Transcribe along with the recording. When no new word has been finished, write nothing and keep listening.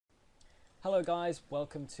Hello guys,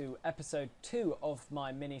 welcome to episode 2 of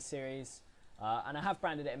my mini-series, and I have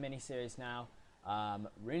branded it a mini-series now,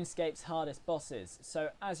 RuneScape's hardest bosses. So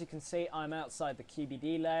as you can see, I'm outside the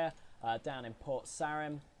QBD layer, down in Port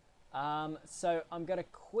Sarim. So I'm going to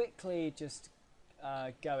quickly just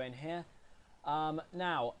go in here.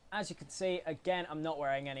 Now, as you can see, again, I'm not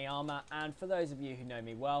wearing any armor, and for those of you who know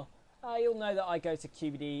me well, you'll know that I go to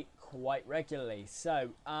QBD quite regularly. So,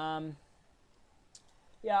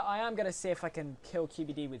 yeah, I am going to see if I can kill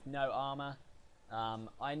QBD with no armor.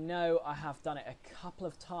 I know I have done it a couple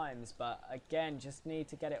of times, but again, just need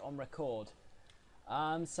to get it on record.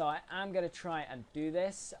 So I am going to try and do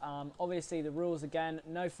this. Obviously, the rules again,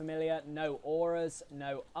 no familiar, no auras,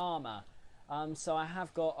 no armor. So I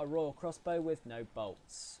have got a royal crossbow with no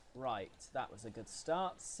bolts. Right, that was a good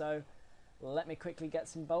start. So let me quickly get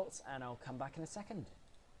some bolts and I'll come back in a second.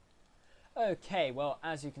 Okay, well,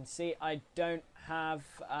 as you can see, I don't have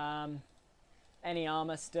any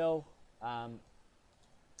armor still,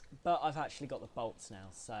 but I've actually got the bolts now.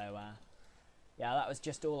 So yeah, that was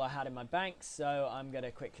just all I had in my bank, so I'm going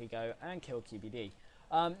to quickly go and kill QBD.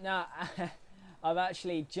 Now, I've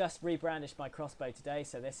actually just rebrandished my crossbow today,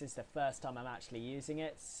 so this is the first time I'm actually using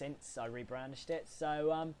it since I rebrandished it.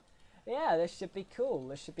 So yeah, this should be cool.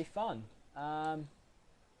 This should be fun.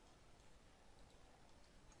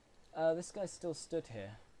 This guy still stood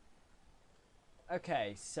here.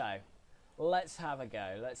 Okay, so let's have a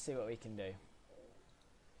go. Let's see what we can do.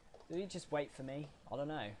 Did he just wait for me? I don't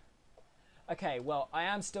know. Okay, well, I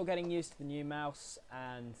am still getting used to the new mouse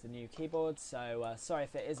and the new keyboard, so sorry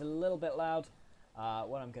if it is a little bit loud.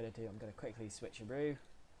 What I'm going to do, I'm going to quickly switcheroo.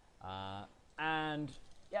 And,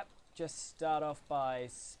 yep, just start off by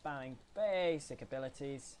spamming basic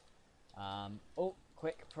abilities. Oh,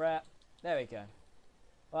 quick prayer. There we go.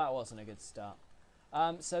 Well, that wasn't a good start.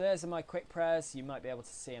 So there's my quick prayers. You might be able to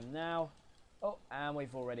see them now. Oh, and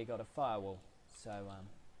we've already got a firewall. So,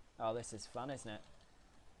 oh, this is fun, isn't it?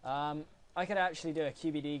 I could actually do a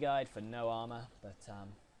QBD guide for no armor, but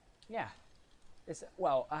yeah.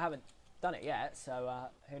 Well, I haven't done it yet, so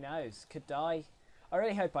who knows? Could die. I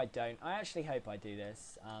really hope I don't. I actually hope I do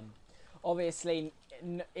this. Obviously,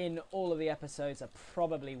 in all of the episodes, I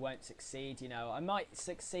probably won't succeed. You know, I might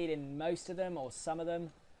succeed in most of them or some of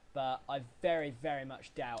them, but I very, very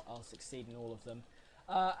much doubt I'll succeed in all of them.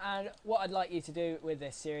 And what I'd like you to do with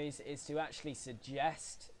this series is to actually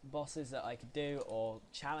suggest bosses that I could do or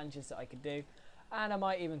challenges that I could do. And I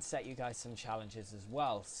might even set you guys some challenges as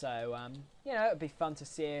well. So, you know, it'd be fun to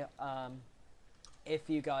see if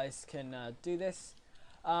you guys can do this.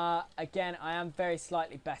 Again, I am very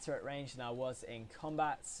slightly better at range than I was in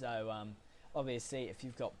combat. So, obviously, if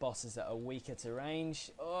you've got bosses that are weaker to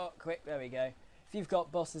range... Oh, quick, there we go. If you've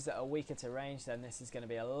got bosses that are weaker to range, then this is going to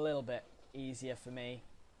be a little bit easier for me.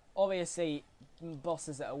 Obviously,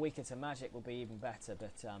 bosses that are weaker to magic will be even better,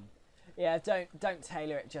 but yeah, don't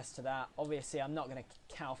tailor it just to that. Obviously, I'm not going to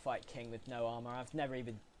cow fight King with no armor. I've never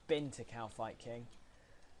even been to cow fight King.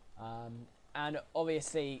 And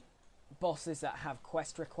obviously, bosses that have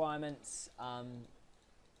quest requirements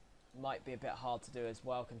might be a bit hard to do as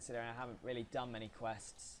well, considering I haven't really done many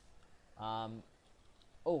quests.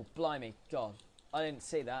 Oh, blimey, God, I didn't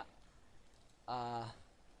see that.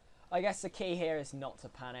 I guess the key here is not to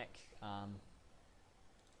panic.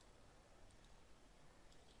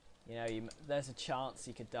 You know, there's a chance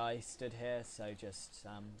you could die stood here, so just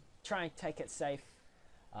try and take it safe.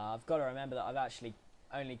 I've got to remember that I've actually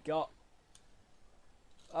only got...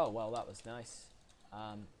 Oh, well, that was nice.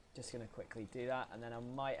 Just going to quickly do that, and then I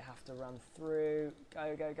might have to run through.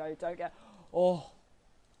 Go, go, go, don't get... Oh!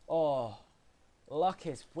 Oh! Luck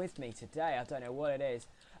is with me today. I don't know what it is.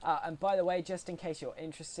 And by the way, just in case you're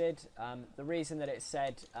interested, the reason that it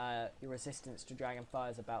said your resistance to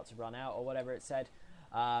Dragonfire is about to run out, or whatever it said,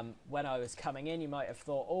 when I was coming in, you might have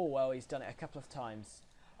thought, oh, well, he's done it a couple of times.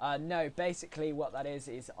 No, basically what that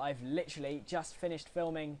is I've literally just finished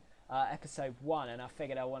filming episode 1, and I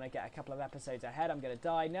figured I want to get a couple of episodes ahead. I'm going to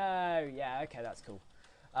die. No, yeah, okay, that's cool.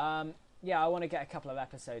 Yeah, I want to get a couple of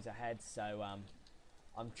episodes ahead, so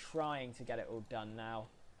I'm trying to get it all done now.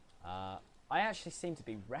 I actually seem to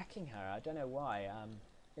be wrecking her. I don't know why.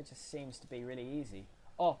 It just seems to be really easy.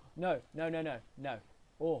 Oh, no, no, no, no, no.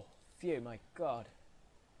 Oh, phew, my God.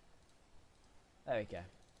 There we go.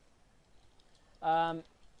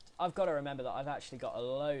 I've got to remember that I've actually got a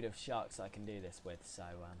load of sharks I can do this with, so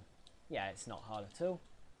yeah, it's not hard at all.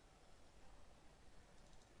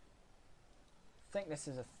 I think this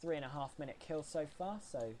is a 3.5 minute kill so far,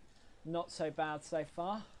 so not so bad so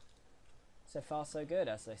far. So far so good,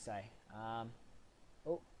 as they say.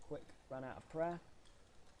 Oh, quick, run out of prayer.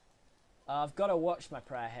 I've got to watch my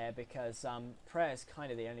prayer here because prayer is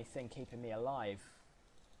kind of the only thing keeping me alive.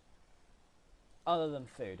 Other than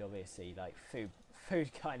food, obviously. Like, food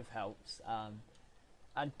kind of helps.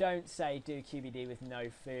 And don't say do QBD with no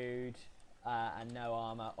food and no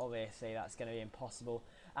armor. Obviously, that's going to be impossible.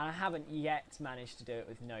 And I haven't yet managed to do it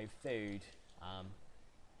with no food.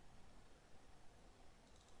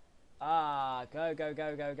 Go, go,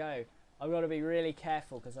 go, go, go. I've got to be really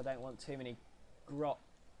careful because I don't want too many grot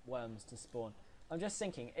worms to spawn. I'm just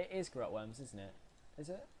thinking, it is grot worms, isn't it? Is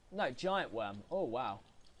it? No, giant worm. Oh, wow.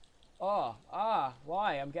 Oh,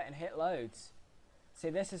 why? I'm getting hit loads. See,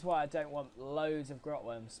 this is why I don't want loads of grot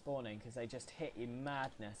worms spawning, because they just hit you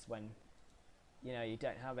madness when, you know, you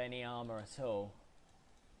don't have any armor at all.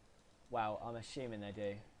 Well, I'm assuming they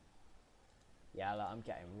do. Yeah, look, I'm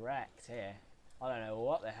getting wrecked here. I don't know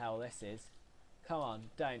what the hell this is. Come on,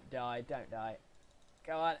 don't die, don't die.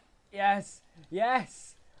 Go on. Yes!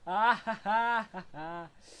 Yes! Ah ha ha ha ha.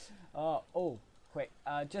 Oh, quick.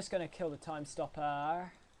 Just going to kill the time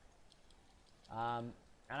stopper. And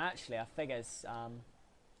actually, I figures...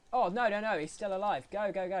 oh, no, no, no, he's still alive.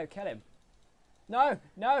 Go, go, go, kill him. No,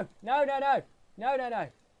 no, no, no, no. No, no, no.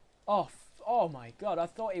 Oh my god, I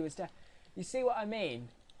thought he was dead. You see what I mean?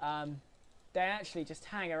 They actually just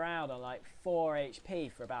hang around on like 4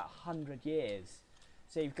 HP for about 100 years.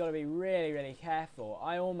 So you've got to be really, really careful.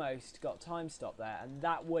 I almost got time stopped there, and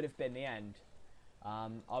that would have been the end.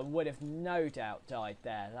 I would have no doubt died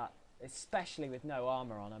there, especially with no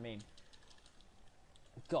armor on. I mean,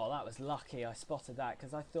 God, that was lucky I spotted that,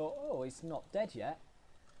 because I thought, oh, he's not dead yet.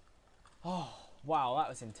 Oh, wow, that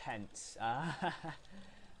was intense. That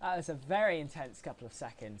was a very intense couple of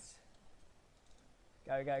seconds.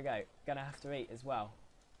 Go, go, go. Gonna have to eat as well.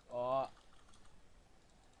 Oh.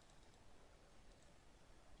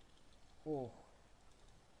 Oh.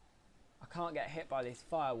 I can't get hit by these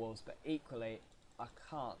firewalls, but equally, I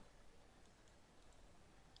can't.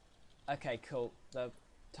 Okay, cool. The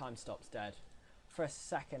time stop's dead. For a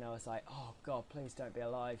second, I was like, oh god, please don't be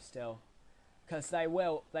alive still. Because they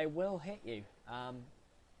will hit you.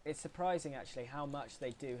 It's surprising, actually, how much they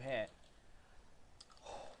do hit.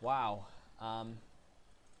 Wow.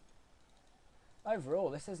 Overall,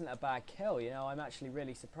 this isn't a bad kill, you know, I'm actually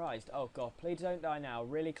really surprised. Oh god, please don't die now,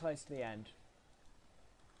 really close to the end.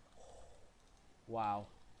 Wow.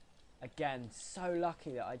 Again, so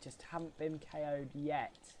lucky that I just haven't been KO'd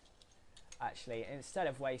yet. Actually, instead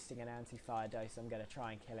of wasting an anti-fire dose, I'm going to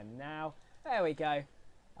try and kill him now. There we go.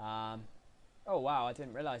 Oh wow, I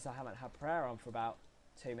didn't realise I haven't had prayer on for about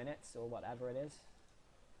 2 minutes, or whatever it is.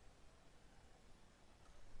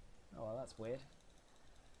 Oh well, that's weird.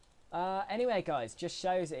 Anyway, guys, just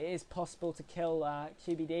shows it is possible to kill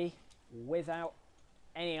QBD without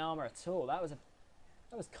any armor at all. That was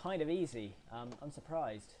kind of easy. I'm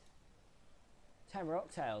surprised. 10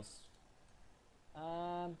 rocktails.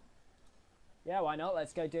 Yeah, why not?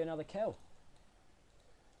 Let's go do another kill.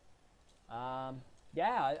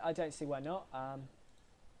 Yeah, I don't see why not.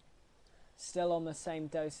 Still on the same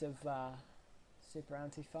dose of super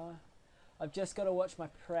anti-fire. I've just got to watch my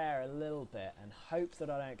prayer a little bit and hope that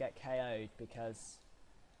I don't get KO'd, because,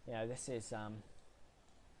 you know, this is, you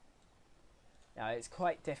know, it's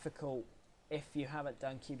quite difficult if you haven't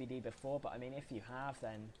done QBD before, but I mean, if you have,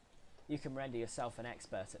 then you can render yourself an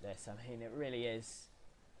expert at this. I mean, it really is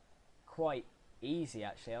quite easy,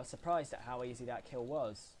 actually. I was surprised at how easy that kill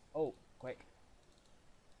was. Oh, quick.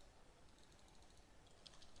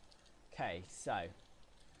 Okay, so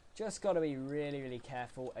just got to be really, really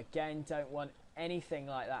careful. Again, don't want anything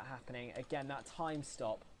like that happening. Again, that time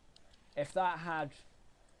stop, if that had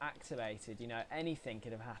activated, you know, anything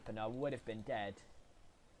could have happened. I would have been dead.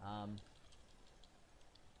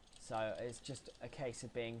 So it's just a case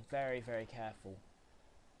of being very, very careful.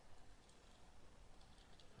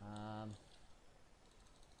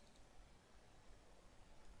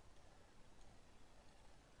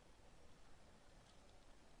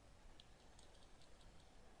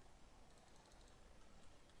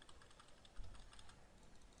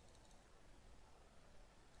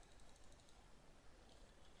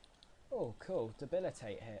 Oh, cool.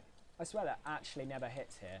 Debilitate hit. I swear that actually never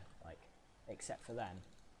hits here, like, except for then.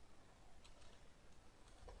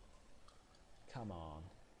 Come on.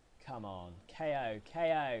 Come on. KO.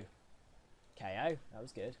 KO. KO. That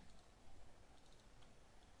was good.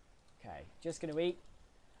 Okay. Just going to eat.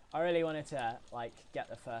 I really wanted to, like, get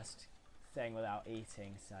the first thing without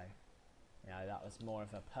eating, so, you know, that was more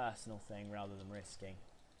of a personal thing rather than risking.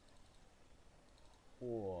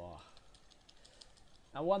 Oh.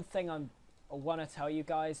 And one thing I want to tell you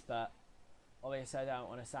guys, but obviously I don't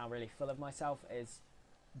want to sound really full of myself, is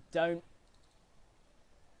don't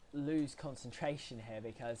lose concentration here,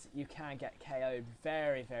 because you can get KO'd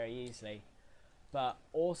very, very easily. But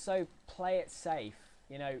also play it safe.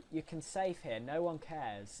 You know, you can save here, no one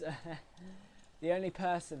cares. The only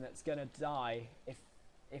person that's gonna die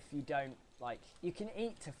if you don't, like, you can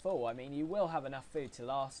eat to full. I mean, you will have enough food to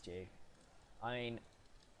last you. I mean,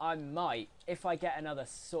 I might, if I get another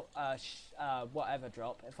whatever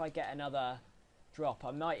drop, if I get another drop,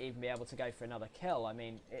 I might even be able to go for another kill. I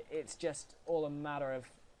mean, it's just all a matter of,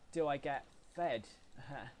 do I get fed?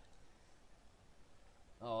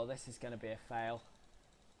 Oh, this is going to be a fail.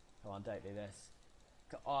 Come on, don't do this.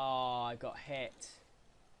 Oh, I got hit.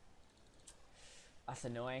 That's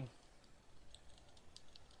annoying.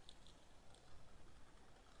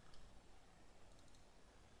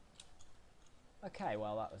 Okay,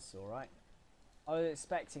 well, that was alright. I was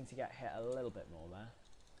expecting to get hit a little bit more there.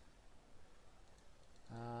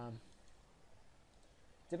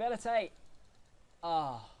 Debilitate!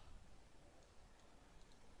 Ah.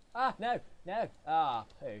 Ah, no, no. Ah,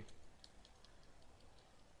 poo.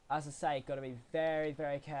 As I say, got to be very,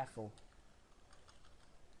 very careful.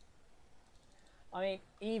 I mean,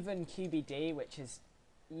 even QBD, which is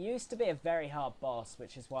used to be a very hard boss,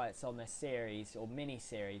 which is why it's on this series or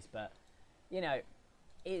mini-series, but, you know,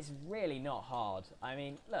 it's really not hard. I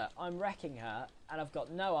mean, look, I'm wrecking her, and I've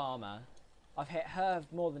got no armor. I've hit her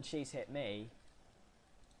more than she's hit me.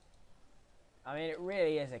 I mean, it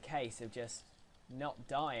really is a case of just not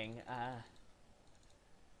dying.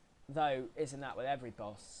 Though, isn't that with every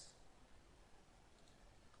boss?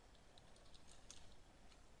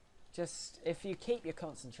 Just, if you keep your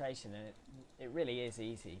concentration, and it really is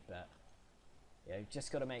easy, but, you know,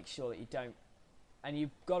 just got to make sure that you don't. And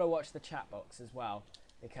you've got to watch the chat box as well,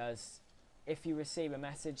 because if you receive a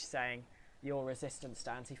message saying your resistance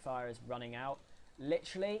to anti-fire is running out,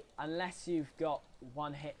 literally, unless you've got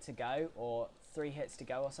 1 hit to go or 3 hits to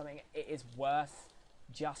go or something, it is worth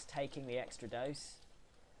just taking the extra dose,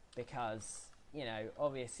 because, you know,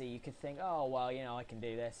 obviously you could think, oh, well, you know, I can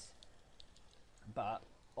do this, but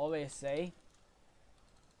obviously,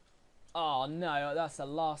 oh no, that's the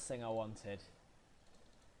last thing I wanted.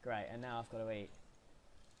 Great, and now I've got to eat.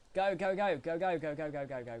 Go, go, go, go, go, go, go, go,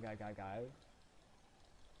 go, go, go, go, go.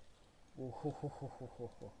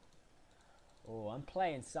 Oh, I'm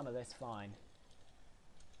playing some of this fine.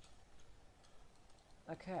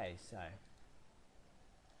 Okay, so.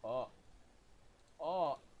 Oh.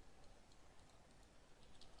 Oh.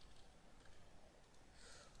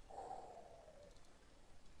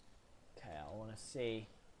 Okay, I want to see.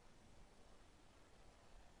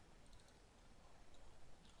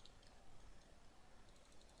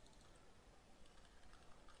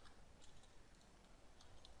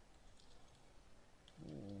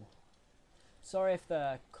 Sorry if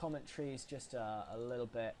the commentary is just a little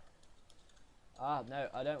bit. Ah, no,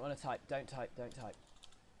 I don't want to type. Don't type, don't type.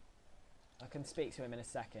 I can speak to him in a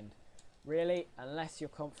second. Really? Unless you're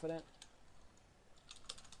confident.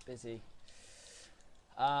 Busy.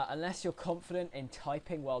 Unless you're confident in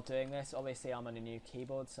typing while doing this. Obviously, I'm on a new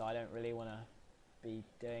keyboard, so I don't really want to be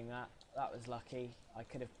doing that. That was lucky. I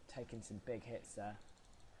could have taken some big hits there.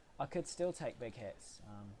 I could still take big hits.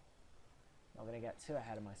 Not going to get too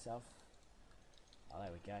ahead of myself. Oh,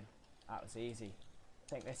 there we go. That was easy. I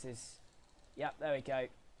think this is... Yep, there we go.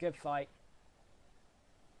 Good fight.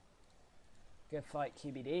 Good fight,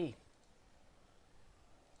 QBD.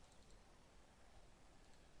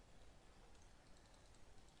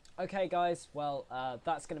 Okay, guys. Well,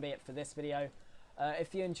 that's going to be it for this video.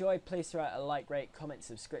 If you enjoyed, please throw out a like, rate, comment,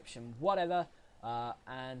 subscription, whatever.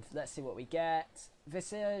 And let's see what we get.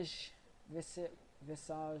 Visage.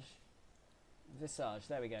 Visage.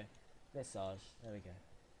 There we go. Visage. There we go.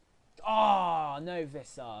 Oh, no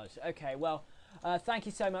Visage. Okay, well, thank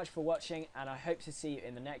you so much for watching, and I hope to see you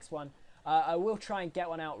in the next one. I will try and get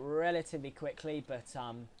one out relatively quickly, but,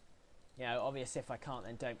 you know, obviously if I can't,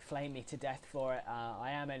 then don't flame me to death for it.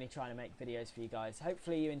 I am only trying to make videos for you guys.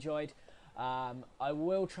 Hopefully you enjoyed. I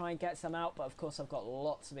will try and get some out, but of course I've got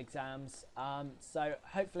lots of exams. So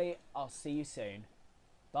hopefully I'll see you soon.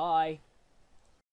 Bye.